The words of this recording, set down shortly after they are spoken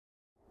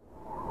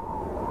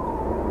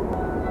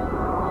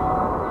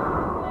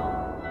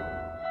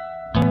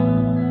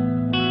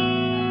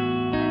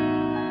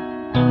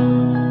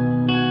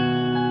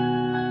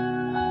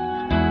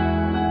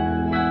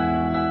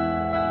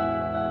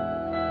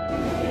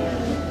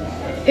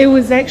It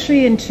was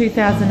actually in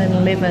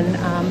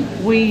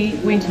 2011. We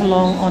went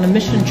along on a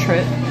mission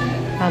trip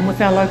with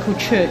our local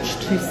church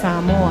to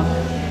Samoa,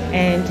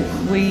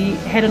 and we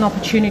had an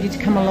opportunity to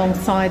come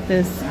alongside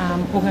this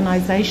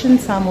organisation,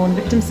 Samoan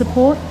Victim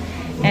Support,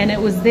 and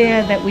it was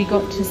there that we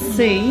got to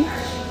see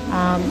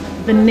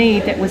the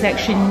need that was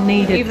actually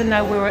needed. Even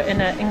though we were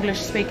in an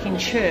English-speaking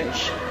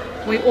church,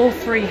 we all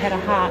three had a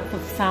heart for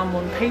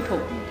Samoan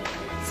people.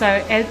 So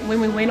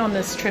when we went on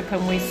this trip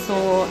and we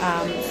saw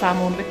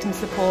Samoan Victim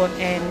Support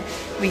and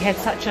we had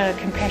such a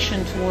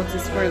compassion towards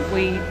this group,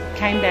 we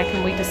came back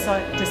and we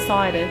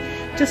decided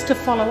just to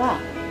follow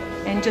up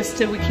and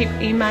we keep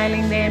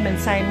emailing them and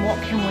saying,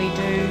 what can we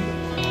do,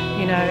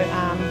 you know,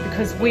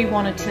 because we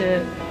wanted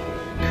to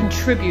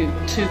contribute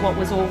to what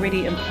was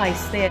already in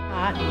place there.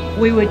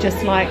 We were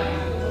just like,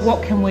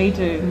 what can we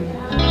do?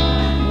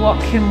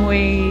 What can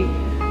we,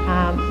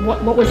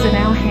 what was in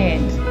our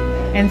hand?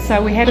 And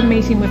so we had a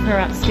meeting with her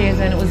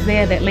upstairs, and it was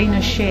there that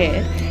Lena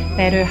shared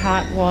that her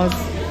heart was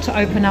to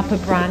open up a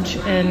branch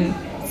in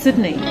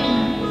Sydney.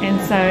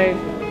 And so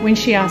when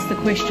she asked the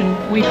question,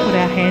 we put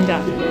our hand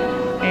up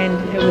and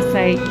it would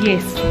say,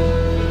 yes,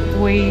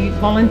 we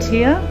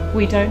volunteer,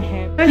 we don't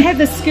have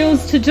the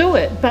skills to do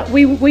it, but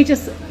we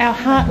just, our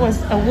heart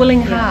was a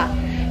willing heart.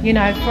 You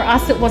know, for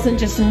us it wasn't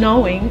just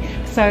knowing,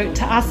 so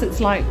to us it's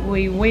like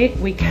we went,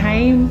 we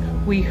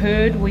came, we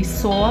heard, we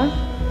saw,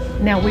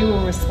 now we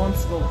were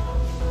responsible.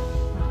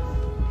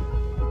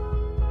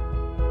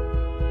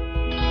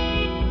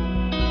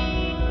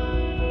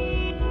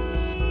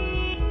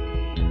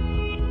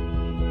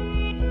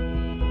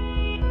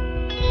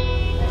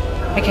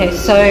 Okay,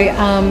 so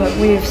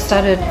we've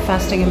started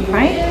fasting and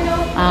praying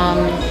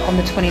on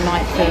the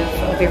 29th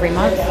of every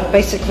month.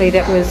 Basically,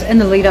 that was in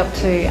the lead up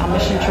to our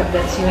mission trip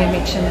that Sue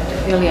mentioned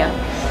earlier.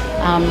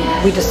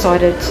 We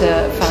decided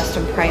to fast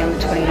and pray on the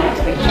 29th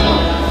of each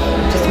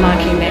month, just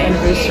marking the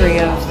anniversary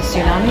of the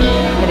tsunami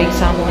hitting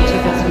Samoa in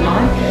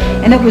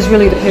 2009. And that was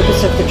really the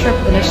purpose of the trip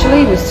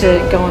initially, was to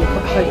go and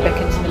put hope back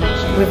into the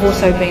nation. We've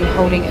also been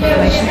holding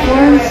information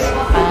forums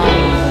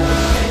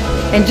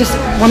and just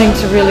wanting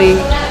to really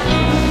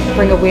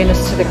bring awareness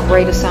to the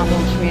greater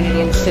Samoan community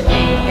in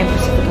Sydney and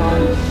Pacific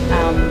Island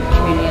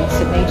community in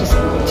Sydney, just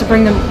to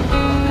bring them,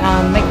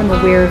 make them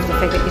aware of the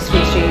fact that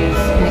SVSG is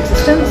in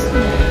existence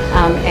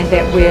and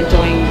that we're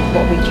doing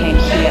what we can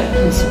here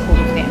in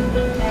support of them.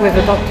 We've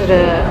adopted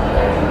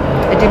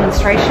a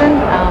demonstration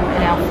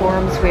in our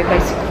forums where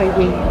basically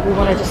we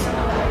want to just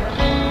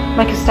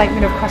make a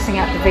statement of crossing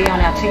out the V on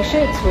our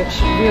t-shirts, which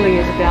really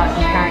is about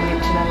empowering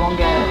them to no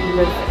longer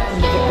live in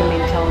the victim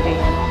mentality.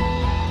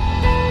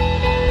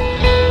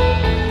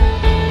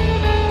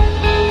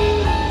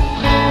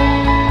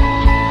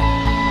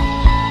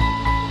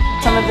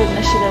 Some of the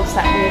initiatives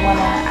that we want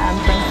to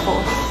bring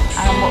forth,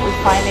 what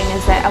we're finding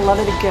is that a lot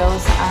of the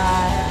girls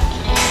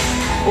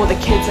or the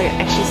kids are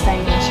actually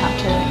staying in the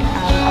chapter.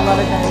 A lot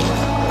of them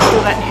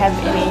still don't have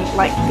any,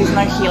 like there's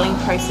no healing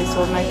process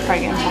or no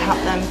program to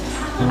help them,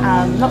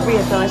 not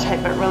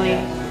rehabilitate, but really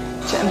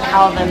to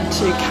empower them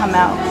to come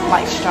out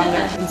like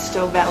stronger and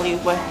still value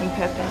work and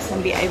purpose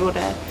and be able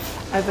to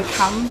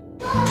overcome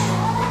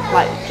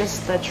like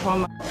just the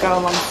trauma, go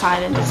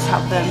alongside and just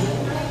help them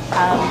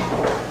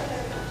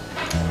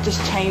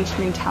just change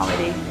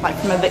mentality, like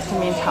from a victim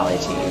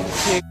mentality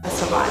to a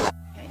survivor.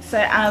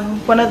 So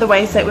one of the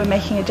ways that we're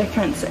making a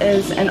difference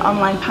is an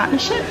online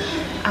partnership,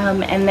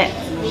 and that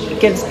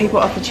gives people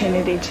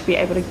opportunity to be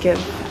able to give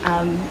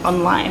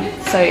online.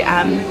 So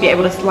be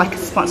able to like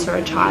sponsor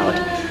a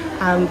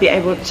child, be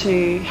able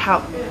to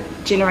help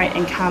generate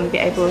income, be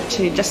able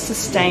to just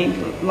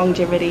sustain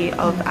longevity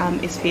of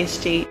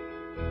SVSG.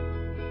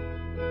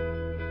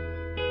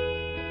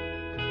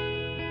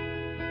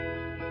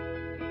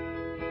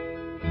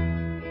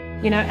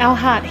 You know, our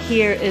heart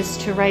here is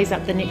to raise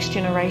up the next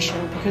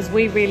generation because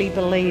we really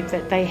believe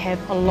that they have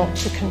a lot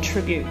to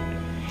contribute.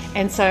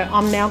 And so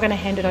I'm now going to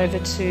hand it over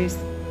to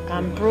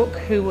Brooke,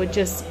 who will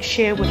just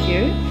share with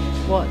you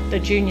what the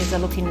juniors are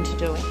looking into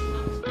doing.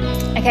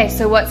 Okay,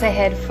 so what's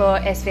ahead for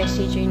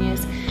SVSG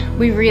juniors?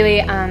 We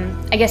really,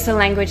 I guess the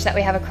language that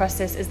we have across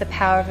this is the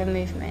power of a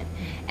movement.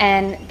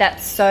 And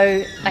that's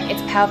so, like,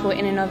 it's powerful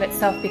in and of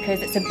itself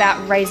because it's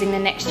about raising the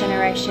next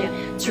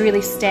generation to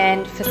really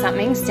stand for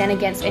something, stand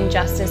against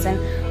injustice and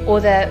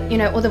all the, you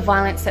know, all the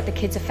violence that the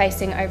kids are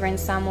facing over in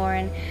Samoa.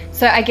 And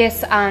so I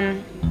guess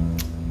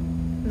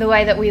the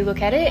way that we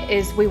look at it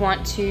is we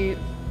want to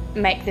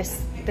make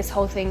this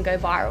whole thing go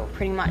viral,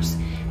 pretty much.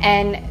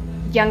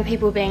 And young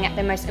people being at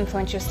their most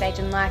influential stage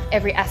in life,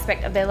 every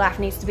aspect of their life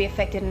needs to be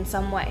affected in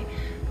some way.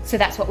 So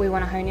that's what we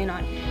want to hone in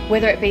on,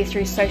 whether it be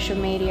through social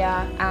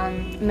media,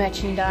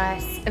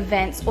 merchandise,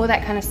 events, all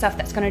that kind of stuff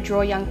that's going to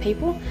draw young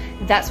people.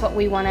 That's what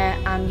we want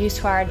to use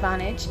to our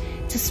advantage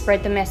to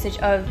spread the message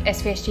of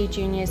SVSG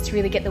juniors, to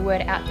really get the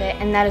word out there,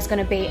 and that is going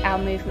to be our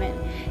movement,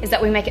 is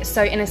that we make it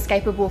so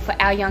inescapable for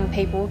our young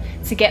people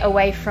to get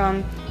away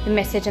from the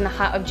message in the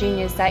heart of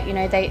juniors that, you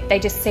know, they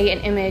just see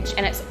an image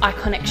and it's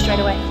iconic straight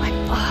away, like,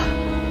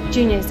 oh,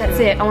 juniors, that's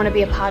it, I want to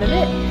be a part of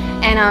it.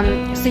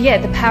 And so yeah,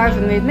 the power of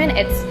a movement,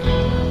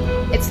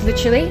 it's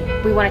literally,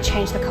 we want to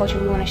change the culture,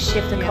 we want to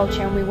shift the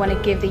culture, and we want to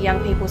give the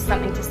young people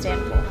something to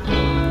stand for.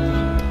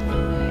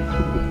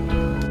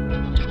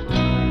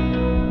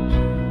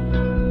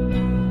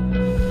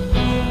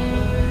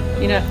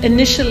 You know,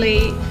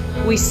 initially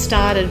we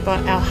started,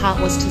 but our heart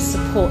was to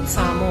support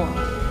Samoa.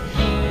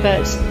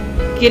 But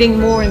getting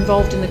more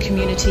involved in the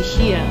community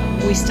here,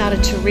 we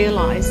started to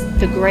realise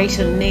the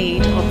greater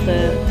need of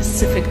the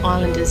Pacific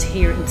Islanders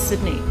here in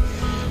Sydney.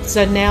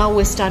 So now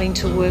we're starting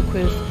to work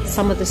with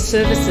some of the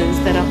services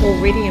that are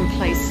already in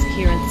place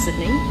here in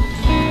Sydney,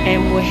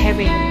 and we're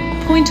having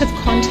a point of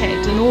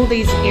contact in all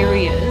these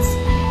areas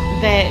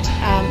that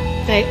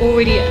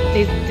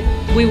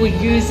we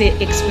will use their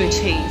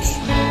expertise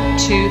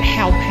to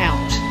help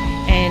out.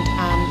 And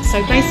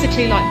so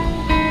basically like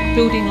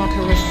building like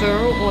a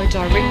referral or a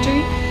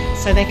directory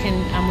so they can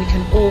we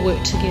can all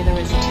work together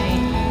as a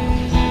team.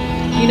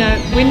 You know,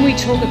 when we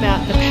talk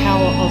about the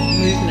power of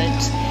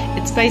movement,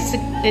 it's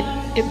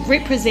it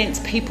represents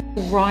people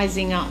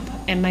rising up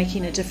and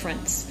making a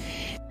difference.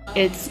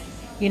 It's,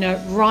 you know,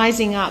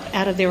 rising up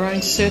out of their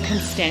own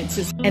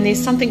circumstances, and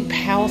there's something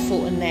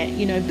powerful in that.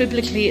 You know,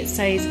 biblically it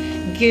says,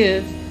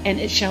 give and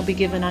it shall be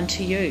given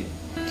unto you.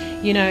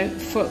 You know,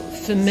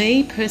 for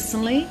me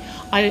personally,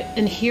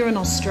 here in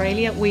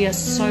Australia, we are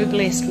so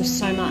blessed with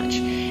so much,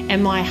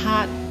 and my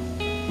heart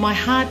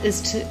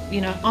is to,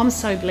 you know, I'm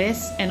so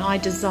blessed and I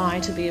desire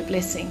to be a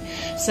blessing.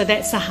 So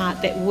that's the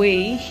heart that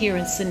we here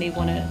in Sydney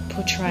want to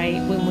portray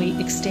when we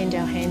extend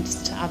our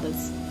hands to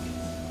others.